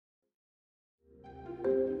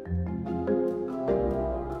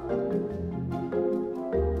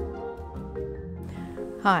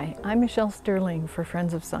Hi, I'm Michelle Sterling for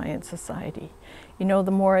Friends of Science Society. You know,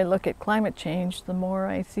 the more I look at climate change, the more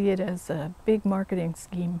I see it as a big marketing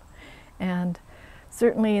scheme. And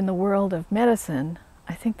certainly in the world of medicine,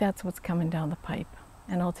 I think that's what's coming down the pipe.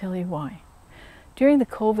 And I'll tell you why. During the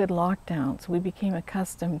COVID lockdowns, we became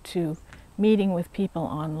accustomed to meeting with people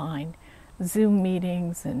online, Zoom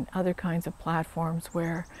meetings and other kinds of platforms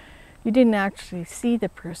where you didn't actually see the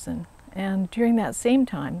person. And during that same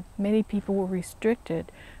time, many people were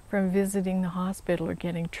restricted from visiting the hospital or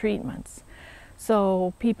getting treatments.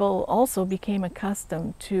 So people also became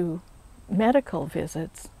accustomed to medical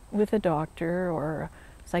visits with a doctor or a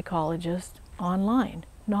psychologist online,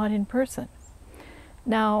 not in person.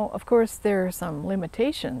 Now, of course, there are some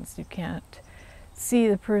limitations. You can't see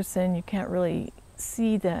the person, you can't really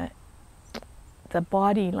see the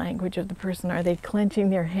body language of the person. Are they clenching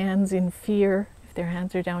their hands in fear? If their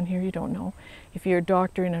hands are down here, you don't know. If you're a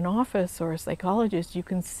doctor in an office or a psychologist, you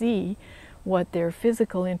can see what their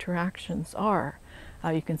physical interactions are.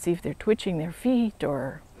 You can see if they're twitching their feet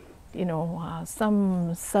or,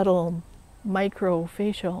 some subtle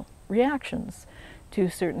microfacial reactions to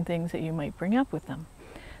certain things that you might bring up with them.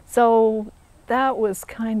 So that was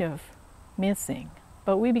kind of missing,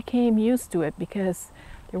 but we became used to it because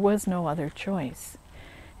there was no other choice.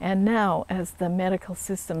 And now, as the medical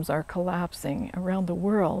systems are collapsing around the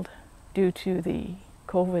world due to the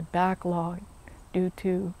COVID backlog, due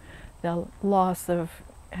to the loss of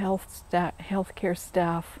healthcare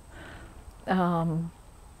staff,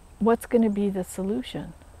 what's going to be the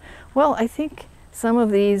solution? Well, I think some of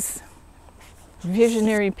these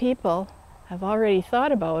visionary people have already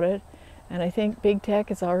thought about it, and I think big tech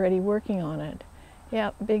is already working on it.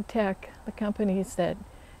 Yeah, big tech, the companies that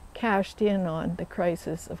cashed in on the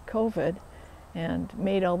crisis of COVID and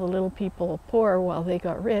made all the little people poor while they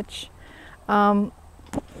got rich,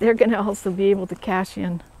 they're going to also be able to cash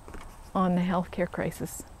in on the healthcare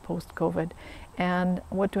crisis post-COVID. And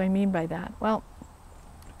what do I mean by that? Well,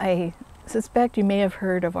 I suspect you may have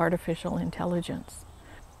heard of artificial intelligence.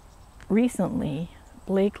 Recently,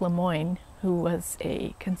 Blake Lemoine, who was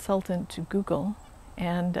a consultant to Google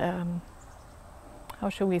and, how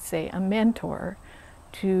shall we say, a mentor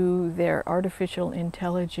to their artificial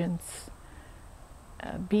intelligence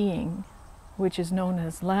being, which is known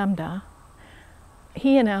as LaMDA,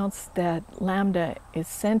 he announced that LaMDA is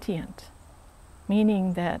sentient,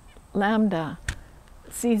 meaning that LaMDA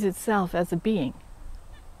sees itself as a being,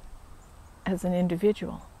 as an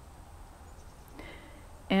individual.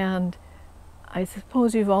 And I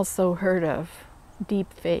suppose you've also heard of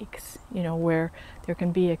deep fakes, where there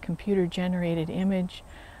can be a computer-generated image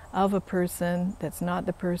of a person that's not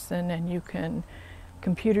the person, and you can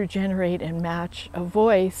computer generate and match a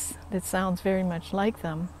voice that sounds very much like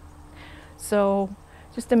them. So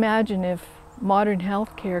just imagine if modern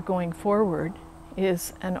healthcare going forward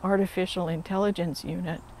is an artificial intelligence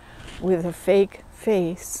unit with a fake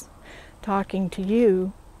face talking to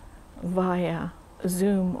you via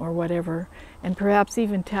Zoom or whatever, and perhaps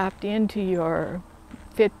even tapped into your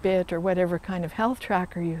Fitbit or whatever kind of health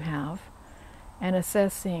tracker you have, and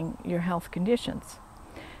assessing your health conditions.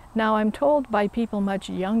 Now, I'm told by people much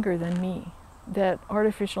younger than me that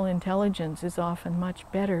artificial intelligence is often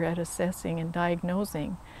much better at assessing and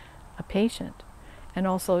diagnosing a patient and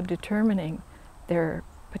also determining their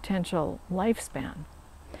potential lifespan,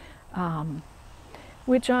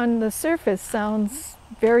 which on the surface sounds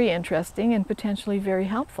very interesting and potentially very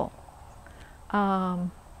helpful. But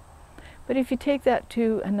if you take that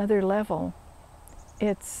to another level,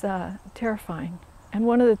 it's terrifying. And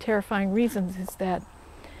one of the terrifying reasons is that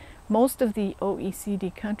most of the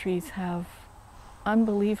OECD countries have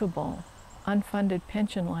unbelievable unfunded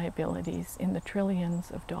pension liabilities in the trillions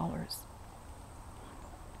of dollars.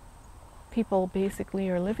 People basically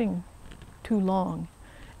are living too long,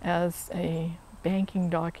 as a banking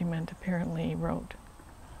document apparently wrote.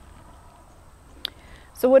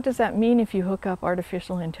 So what does that mean if you hook up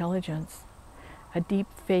artificial intelligence, a deep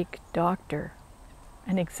fake doctor,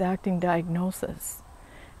 an exacting diagnosis,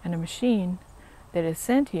 and a machine that is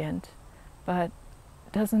sentient but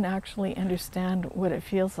doesn't actually understand what it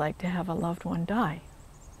feels like to have a loved one die,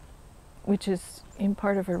 which is in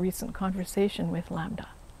part of a recent conversation with LaMDA.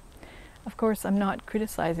 Of course, I'm not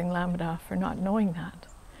criticizing LaMDA for not knowing that,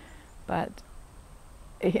 but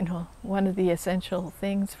one of the essential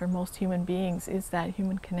things for most human beings is that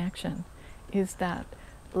human connection, is that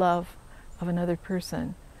love of another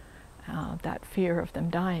person, that fear of them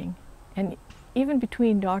dying. And even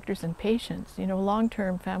between doctors and patients,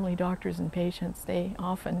 long-term family doctors and patients, they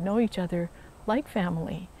often know each other like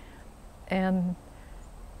family. And,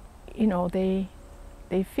 they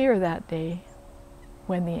fear that day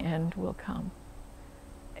when the end will come.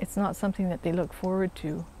 It's not something that they look forward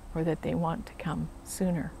to or that they want to come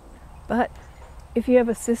sooner. But if you have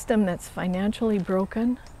a system that's financially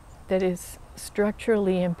broken, that is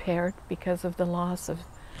structurally impaired because of the loss of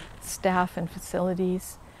staff and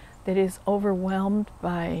facilities, that is overwhelmed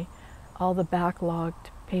by all the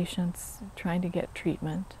backlogged patients trying to get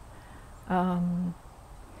treatment, the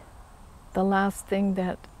last thing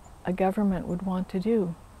that a government would want to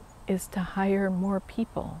do is to hire more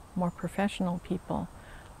people, more professional people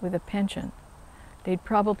with a pension. They'd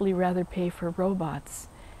probably rather pay for robots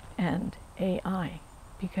and AI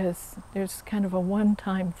because there's kind of a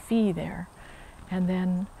one-time fee there, and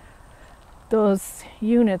then those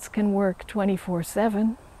units can work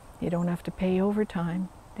 24/7. You don't have to pay overtime.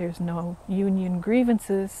 There's no union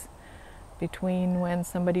grievances between when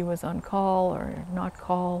somebody was on call or not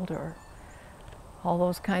called, or all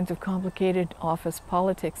those kinds of complicated office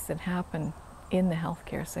politics that happen in the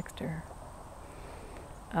healthcare sector.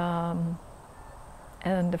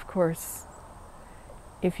 And of course,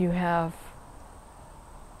 if you have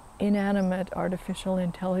inanimate artificial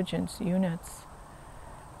intelligence units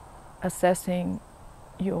assessing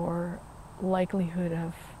your likelihood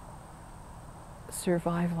of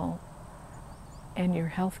survival and your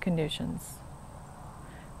health conditions,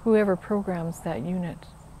 whoever programs that unit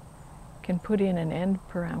can put in an end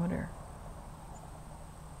parameter,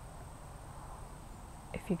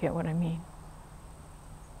 if you get what I mean.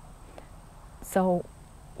 So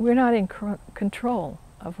we're not in control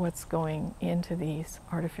of what's going into these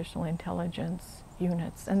artificial intelligence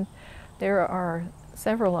units, and there are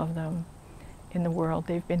several of them in the world.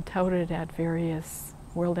 They've been touted at various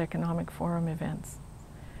World Economic Forum events.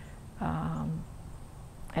 And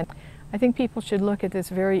I think people should look at this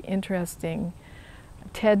very interesting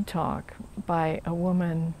TED Talk by a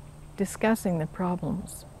woman discussing the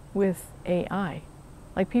problems with AI.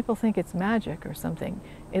 Like, people think it's magic or something.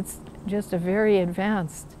 It's just a very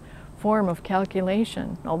advanced form of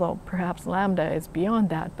calculation, although perhaps Lambda is beyond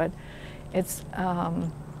that, but it's,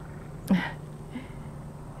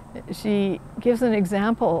 she gives an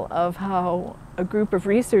example of how a group of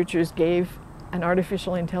researchers gave an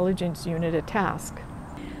artificial intelligence unit a task.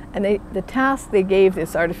 And the task they gave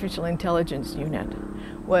this artificial intelligence unit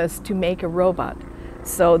was to make a robot.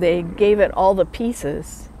 So they gave it all the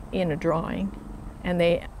pieces in a drawing, and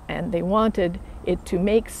they wanted it to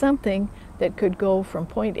make something that could go from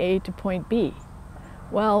point A to point B.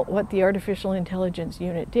 Well, what the artificial intelligence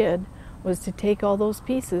unit did was to take all those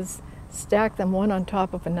pieces, stack them one on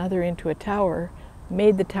top of another into a tower,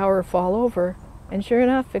 made the tower fall over, and sure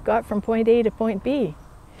enough, it got from point A to point B.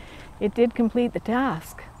 It did complete the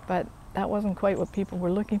task, but that wasn't quite what people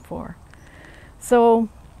were looking for. So,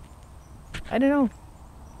 I don't know.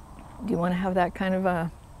 Do you want to have that kind of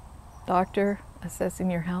a doctor assessing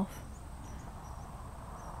your health?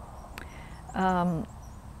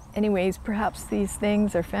 Anyways, perhaps these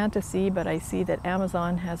things are fantasy, but I see that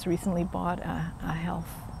Amazon has recently bought a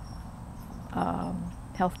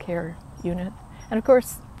healthcare unit. And of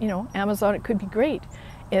course, you know, Amazon, it could be great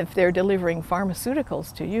if they're delivering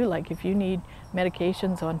pharmaceuticals to you. Like, if you need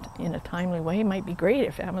medications in a timely way, it might be great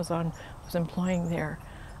if Amazon was employing their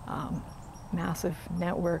massive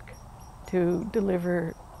network to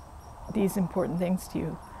deliver these important things to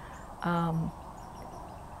you.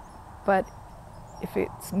 But if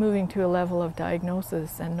it's moving to a level of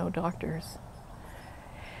diagnosis and no doctors,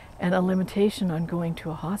 and a limitation on going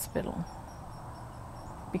to a hospital,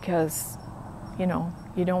 because, you know,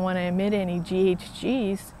 you don't want to emit any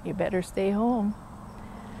GHGs, you better stay home,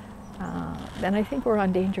 then I think we're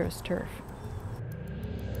on dangerous turf.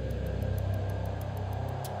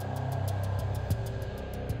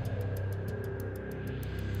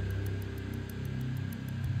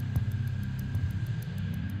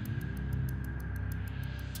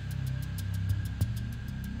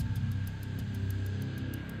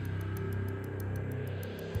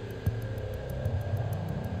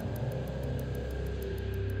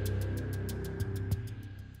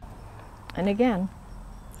 And again,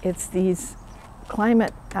 it's these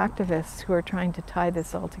climate activists who are trying to tie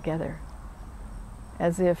this all together,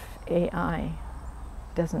 as if AI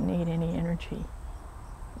doesn't need any energy.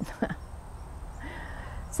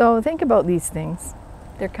 So think about these things.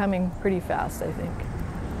 They're coming pretty fast, I think.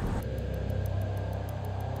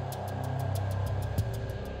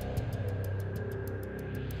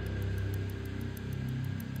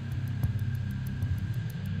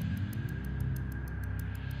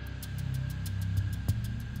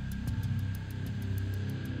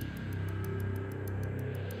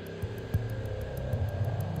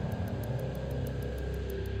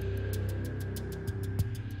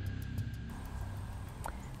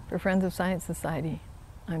 For Friends of Science Society,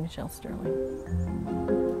 I'm Michelle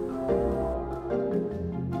Sterling.